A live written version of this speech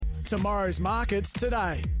tomorrow's markets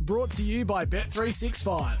today. Brought to you by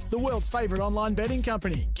Bet365, the world's favourite online betting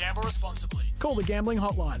company. Gamble responsibly. Call the gambling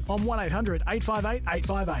hotline on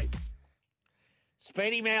 1-800-858-858.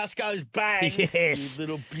 Speedy Mouse goes bang. Yes. You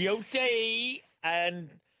little beauty. And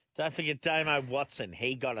don't forget Damo Watson.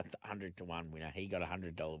 He got a 100-1 winner. He got a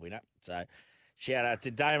 $100 winner. So shout out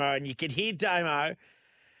to Damo. And you can hear Damo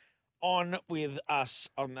on with us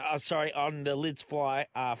on the Lids Fly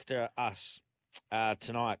after us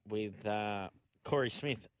tonight with Corey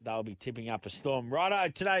Smith. They'll be tipping up a storm. Righto,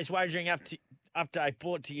 today's wagering update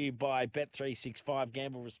brought to you by Bet365.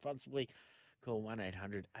 Gamble responsibly. Call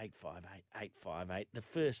 1-800-858-858. The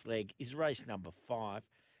first leg is race number 5,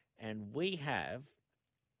 and we have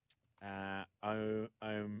I'm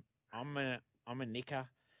a nicker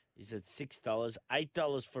is at $6,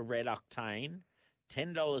 $8 for Red Octane,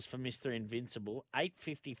 $10 for Mr. Invincible,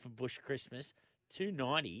 $8.50 for Bush Christmas,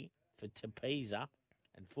 $2.90 for Tepeza,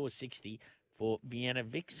 and $4.60 for Vienna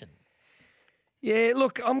Vixen. Yeah,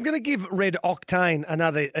 look, I'm going to give Red Octane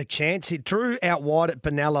a chance. It drew out wide at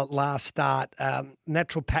Benalla last start.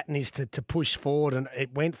 Natural pattern is to push forward, and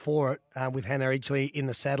it went for it with Hannah Edgley in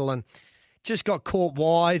the saddle and just got caught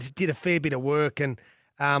wide, did a fair bit of work, and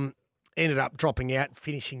ended up dropping out,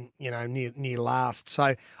 finishing near last.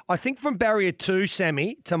 So I think from barrier 2,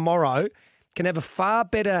 Sammy, tomorrow, can have a far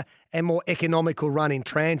better and more economical run in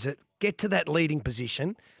transit, get to that leading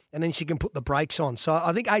position, and then she can put the brakes on. So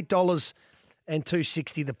I think $8 and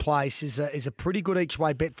 $2.60 the place is a pretty good each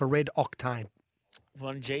way bet for Red Octane.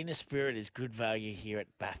 Longina Spirit is good value here at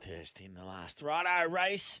Bathurst in the last. Righto,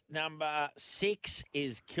 race number 6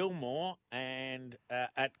 is Kilmore and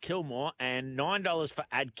at Kilmore, and $9 for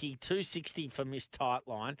Adke, $2.60 for Miss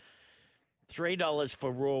Tightline, $3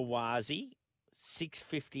 for Raw Wazi,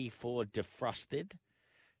 $6.50 for Defrosted,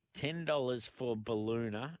 $10 for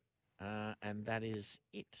Balluna, and that is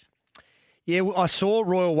it. Yeah, I saw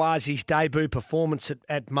Royal Wazi's debut performance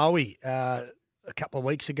at Maui a couple of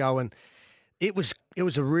weeks ago, and it was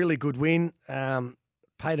a really good win.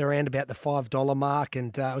 Paid around about the $5 mark,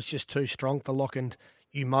 and it was just too strong for Lock and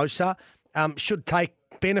Umosa. Should take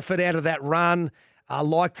benefit out of that run. I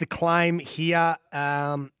like the claim here.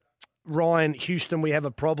 Ryan Houston, we have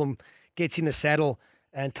a problem, gets in the saddle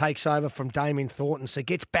and takes over from Damien Thornton, so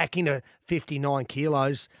gets back into 59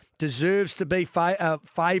 kilos. Deserves to be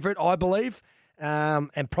favourite, I believe,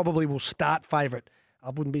 and probably will start favourite. I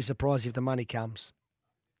wouldn't be surprised if the money comes.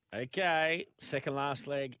 Okay, second last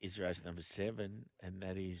leg is race number 7, and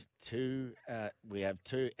that is we have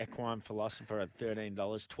 2 Equine Philosopher at $13,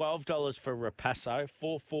 $12 for Rapasso,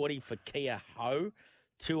 $4.40 for Kia Ho,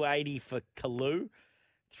 $2.80 for Kalu,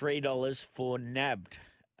 $3 for Nabbed.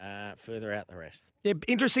 Further out the rest. Yeah,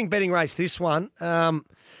 interesting betting race, this one.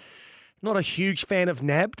 Not a huge fan of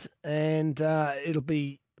Nabbed, and it'll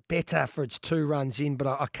be better for its 2 runs in, but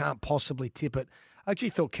I can't possibly tip it. I actually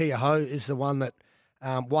thought Kia Ho is the one that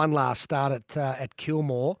won last start at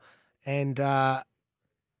Kilmore, and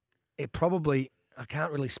it probably, I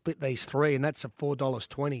can't really split these 3, and that's a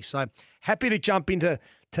 $4.20. So happy to jump into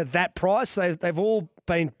that price. They've all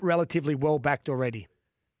been relatively well backed already.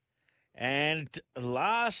 And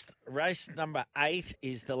last race number 8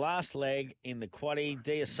 is the last leg in the quaddie.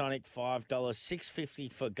 Diasonic $5,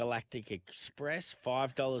 $6.50 for Galactic Express,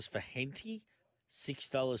 $5 for Henty,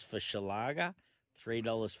 $6 for Shalaga,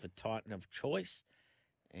 $3 for Titan of Choice,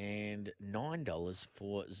 and $9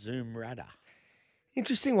 for Zoom Radar.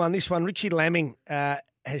 Interesting one, this one. Richie Lamming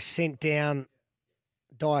has sent down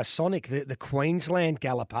Diasonic, the Queensland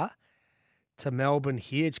galloper, to Melbourne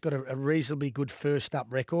here. It's got a reasonably good first-up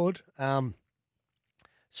record.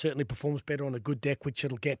 Certainly performs better on a good deck, which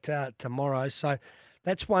it'll get tomorrow. So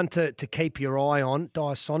that's one to keep your eye on,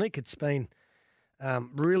 Diasonic. It's been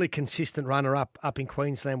really consistent runner-up in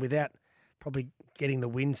Queensland without probably getting the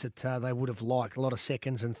wins that they would have liked. A lot of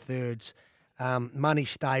seconds and thirds. Money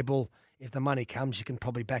stable. If the money comes, you can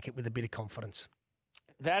probably back it with a bit of confidence.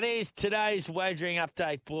 That is today's wagering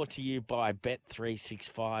update brought to you by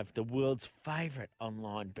Bet365, the world's favourite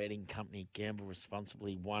online betting company. Gamble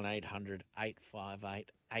responsibly,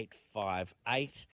 1-800-858-858.